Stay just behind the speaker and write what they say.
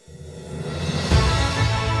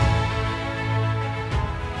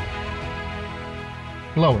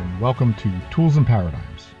Hello and welcome to Tools and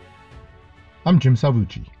Paradigms. I'm Jim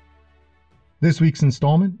Salvucci. This week's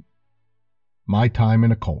installment, My Time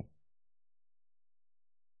in a Cult.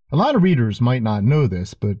 A lot of readers might not know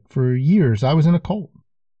this, but for years I was in a cult.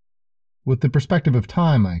 With the perspective of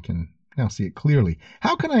time, I can now see it clearly.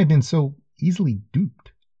 How can I have been so easily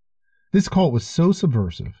duped? This cult was so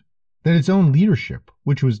subversive that its own leadership,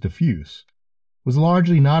 which was diffuse, was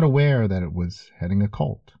largely not aware that it was heading a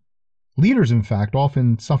cult. Leaders, in fact,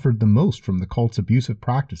 often suffered the most from the cult's abusive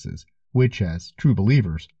practices, which, as true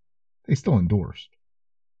believers, they still endorsed.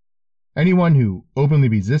 Anyone who openly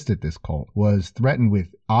resisted this cult was threatened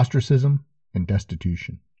with ostracism and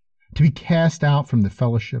destitution, to be cast out from the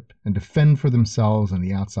fellowship and to fend for themselves in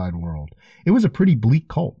the outside world. It was a pretty bleak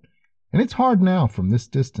cult, and it's hard now from this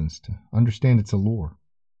distance to understand its allure.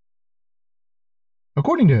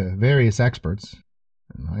 According to various experts,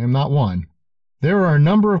 and I am not one, there are a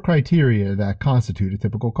number of criteria that constitute a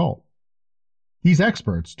typical cult. These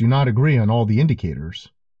experts do not agree on all the indicators,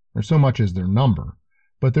 or so much as their number,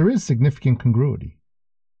 but there is significant congruity.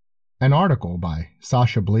 An article by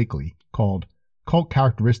Sasha Blakely called Cult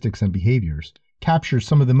Characteristics and Behaviors captures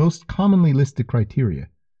some of the most commonly listed criteria,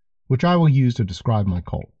 which I will use to describe my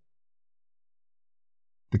cult.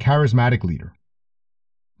 The charismatic leader.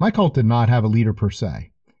 My cult did not have a leader per se.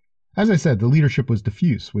 As I said, the leadership was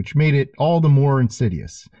diffuse, which made it all the more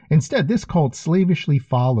insidious. Instead, this cult slavishly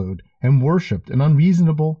followed and worshipped an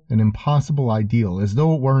unreasonable and impossible ideal as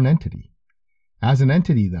though it were an entity. As an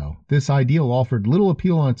entity, though, this ideal offered little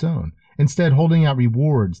appeal on its own, instead holding out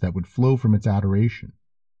rewards that would flow from its adoration.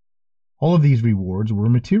 All of these rewards were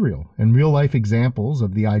material, and real-life examples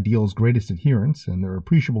of the ideal's greatest adherents and their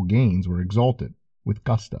appreciable gains were exalted with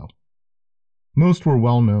gusto. Most were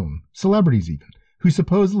well-known, celebrities even, who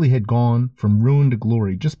supposedly had gone from ruin to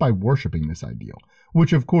glory just by worshipping this ideal,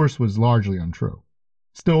 which of course was largely untrue.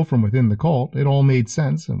 Still, from within the cult, it all made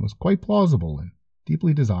sense and was quite plausible and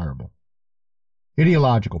deeply desirable.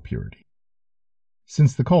 Ideological purity.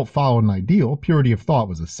 Since the cult followed an ideal, purity of thought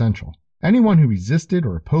was essential. Anyone who resisted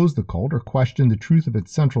or opposed the cult or questioned the truth of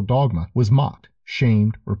its central dogma was mocked,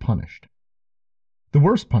 shamed, or punished. The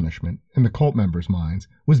worst punishment, in the cult members' minds,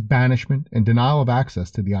 was banishment and denial of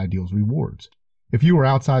access to the ideal's rewards. If you were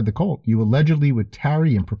outside the cult, you allegedly would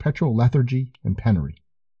tarry in perpetual lethargy and penury.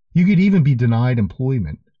 You could even be denied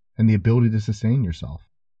employment and the ability to sustain yourself.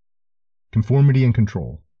 Conformity and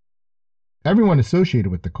control. Everyone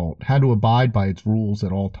associated with the cult had to abide by its rules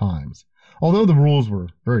at all times. Although the rules were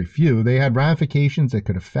very few, they had ramifications that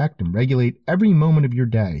could affect and regulate every moment of your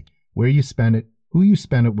day, where you spent it, who you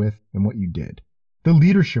spent it with, and what you did. The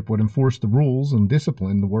leadership would enforce the rules and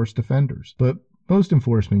discipline the worst offenders, but most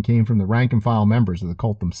enforcement came from the rank-and-file members of the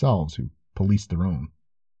cult themselves, who policed their own.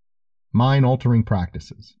 Mind-altering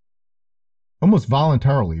practices. Almost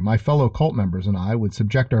voluntarily, my fellow cult members and I would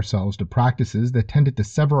subject ourselves to practices that tended to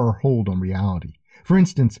sever our hold on reality. For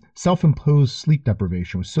instance, self-imposed sleep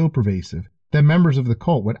deprivation was so pervasive that members of the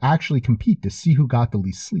cult would actually compete to see who got the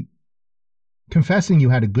least sleep. Confessing you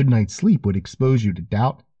had a good night's sleep would expose you to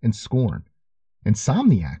doubt and scorn.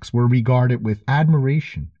 Insomniacs were regarded with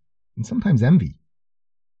admiration and sometimes envy.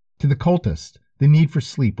 To the cultist, the need for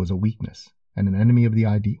sleep was a weakness and an enemy of the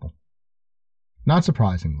ideal. Not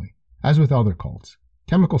surprisingly, as with other cults,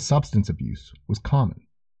 chemical substance abuse was common.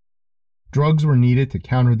 Drugs were needed to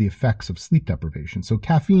counter the effects of sleep deprivation, so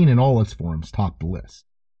caffeine in all its forms topped the list.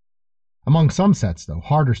 Among some sets, though,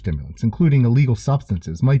 harder stimulants, including illegal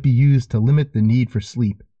substances, might be used to limit the need for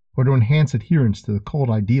sleep or to enhance adherence to the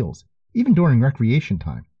cult ideals, even during recreation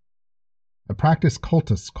time. A practice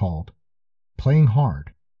cultists called playing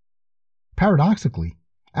hard. Paradoxically,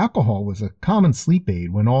 alcohol was a common sleep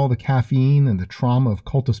aid when all the caffeine and the trauma of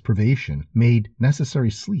cultist privation made necessary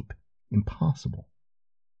sleep impossible.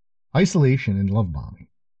 Isolation and love bombing.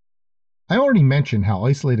 I already mentioned how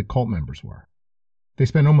isolated cult members were. They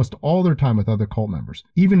spent almost all their time with other cult members,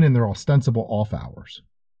 even in their ostensible off hours.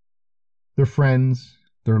 Their friends,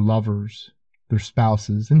 their lovers, their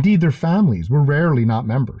spouses, indeed their families, were rarely not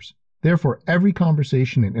members. Therefore, every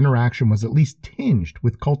conversation and interaction was at least tinged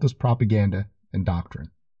with cultist propaganda and doctrine.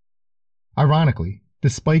 Ironically,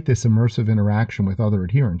 despite this immersive interaction with other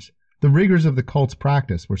adherents, the rigors of the cult's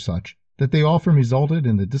practice were such that they often resulted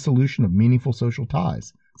in the dissolution of meaningful social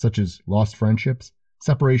ties, such as lost friendships,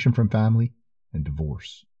 separation from family, and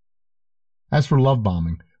divorce. As for love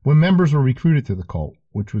bombing, when members were recruited to the cult,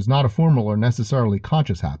 which was not a formal or necessarily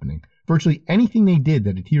conscious happening, virtually anything they did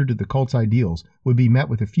that adhered to the cult's ideals would be met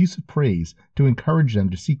with effusive praise to encourage them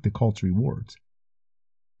to seek the cult's rewards.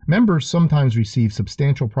 Members sometimes received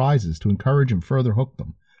substantial prizes to encourage and further hook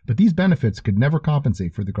them, but these benefits could never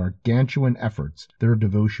compensate for the gargantuan efforts their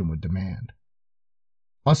devotion would demand.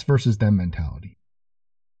 Us versus them mentality.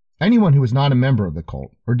 Anyone who was not a member of the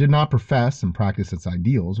cult, or did not profess and practice its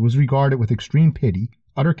ideals, was regarded with extreme pity,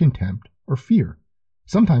 utter contempt, or fear,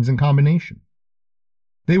 sometimes in combination.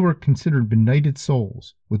 They were considered benighted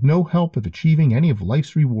souls, with no hope of achieving any of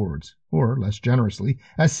life's rewards, or, less generously,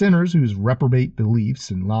 as sinners whose reprobate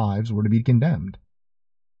beliefs and lives were to be condemned.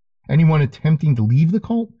 Anyone attempting to leave the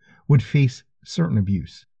cult would face certain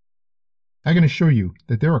abuse. I can assure you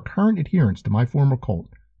that there are current adherents to my former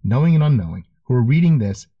cult, knowing and unknowing, who are reading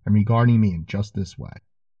this and regarding me in just this way.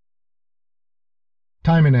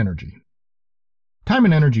 Time and energy. Time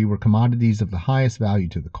and energy were commodities of the highest value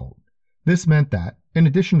to the cult. This meant that, in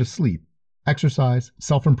addition to sleep, exercise,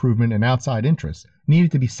 self-improvement, and outside interests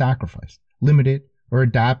needed to be sacrificed, limited, or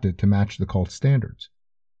adapted to match the cult's standards.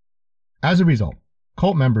 As a result,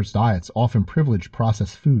 cult members' diets often privileged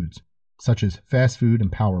processed foods, such as fast food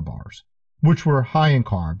and power bars, which were high in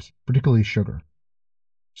carbs, particularly sugar.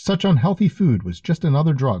 Such unhealthy food was just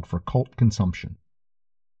another drug for cult consumption.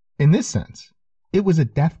 In this sense, it was a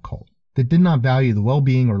death cult that did not value the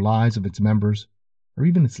well-being or lives of its members, or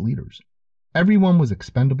even its leaders. Everyone was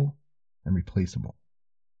expendable and replaceable.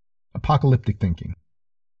 Apocalyptic thinking.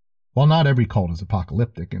 While not every cult is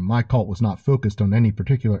apocalyptic, and my cult was not focused on any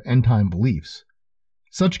particular end-time beliefs,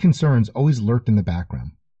 such concerns always lurked in the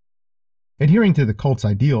background. Adhering to the cult's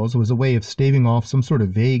ideals was a way of staving off some sort of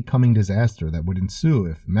vague coming disaster that would ensue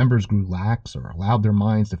if members grew lax or allowed their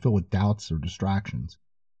minds to fill with doubts or distractions.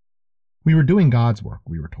 We were doing God's work,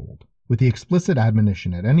 we were told, with the explicit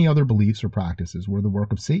admonition that any other beliefs or practices were the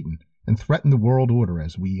work of Satan and threatened the world order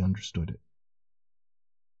as we understood it.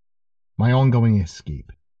 My ongoing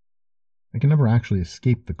escape. I can never actually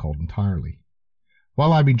escape the cult entirely.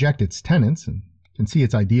 While I reject its tenets and can see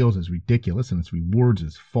its ideals as ridiculous and its rewards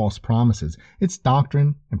as false promises, its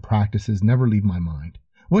doctrine and practices never leave my mind.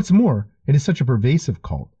 What's more, it is such a pervasive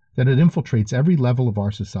cult that it infiltrates every level of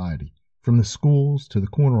our society, from the schools to the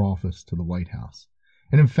corner office to the White House.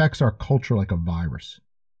 It infects our culture like a virus.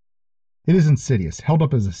 It is insidious, held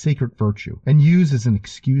up as a sacred virtue, and used as an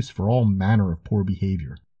excuse for all manner of poor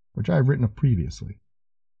behavior, which I have written of previously.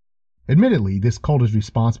 Admittedly, this cult is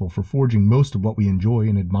responsible for forging most of what we enjoy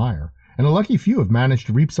and admire, and a lucky few have managed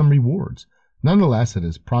to reap some rewards. Nonetheless, it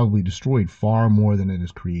has probably destroyed far more than it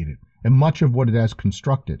has created, and much of what it has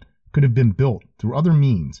constructed could have been built through other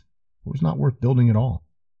means, or was not worth building at all.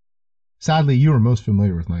 Sadly, you are most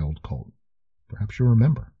familiar with my old cult. Perhaps you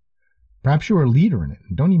remember. Perhaps you are a leader in it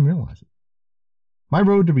and don't even realize it. My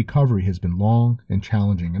road to recovery has been long and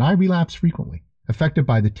challenging, and I relapse frequently, affected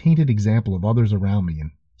by the tainted example of others around me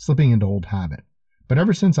and slipping into old habit. But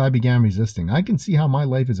ever since I began resisting, I can see how my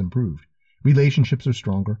life has improved. Relationships are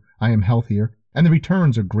stronger, I am healthier, and the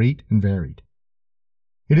returns are great and varied.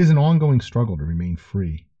 It is an ongoing struggle to remain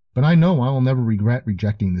free, but I know I will never regret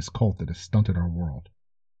rejecting this cult that has stunted our world.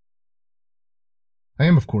 I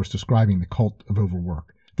am, of course, describing the cult of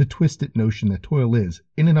overwork, the twisted notion that toil is,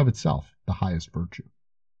 in and of itself, the highest virtue.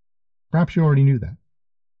 Perhaps you already knew that.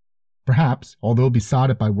 Perhaps, although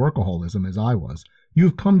besotted by workaholism as I was, you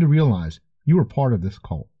have come to realize you are part of this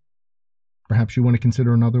cult. Perhaps you want to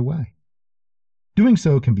consider another way. Doing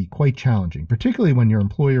so can be quite challenging, particularly when your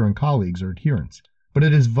employer and colleagues are adherents, but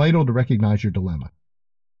it is vital to recognize your dilemma.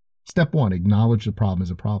 Step 1, acknowledge the problem as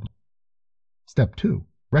a problem. Step 2,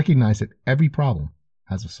 recognize that every problem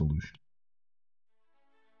has a solution.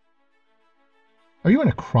 Are you in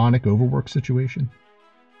a chronic overwork situation?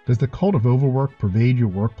 Does the cult of overwork pervade your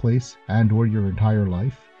workplace and/or your entire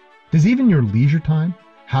life? Does even your leisure time,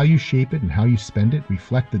 how you shape it and how you spend it,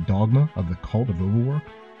 reflect the dogma of the cult of overwork?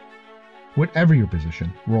 Whatever your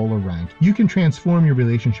position, role, or rank, you can transform your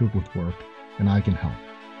relationship with work, and I can help.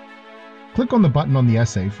 Click on the button on the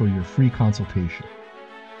essay for your free consultation.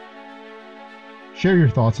 Share your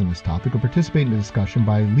thoughts on this topic or participate in the discussion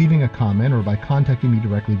by leaving a comment or by contacting me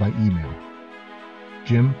directly by email,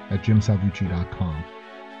 jim@jimsalvucci.com.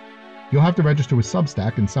 You'll have to register with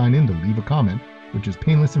Substack and sign in to leave a comment, which is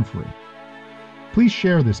painless and free. Please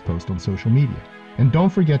share this post on social media, and don't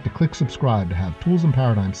forget to click subscribe to have Tools and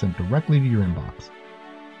Paradigms sent directly to your inbox.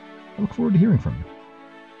 I look forward to hearing from you.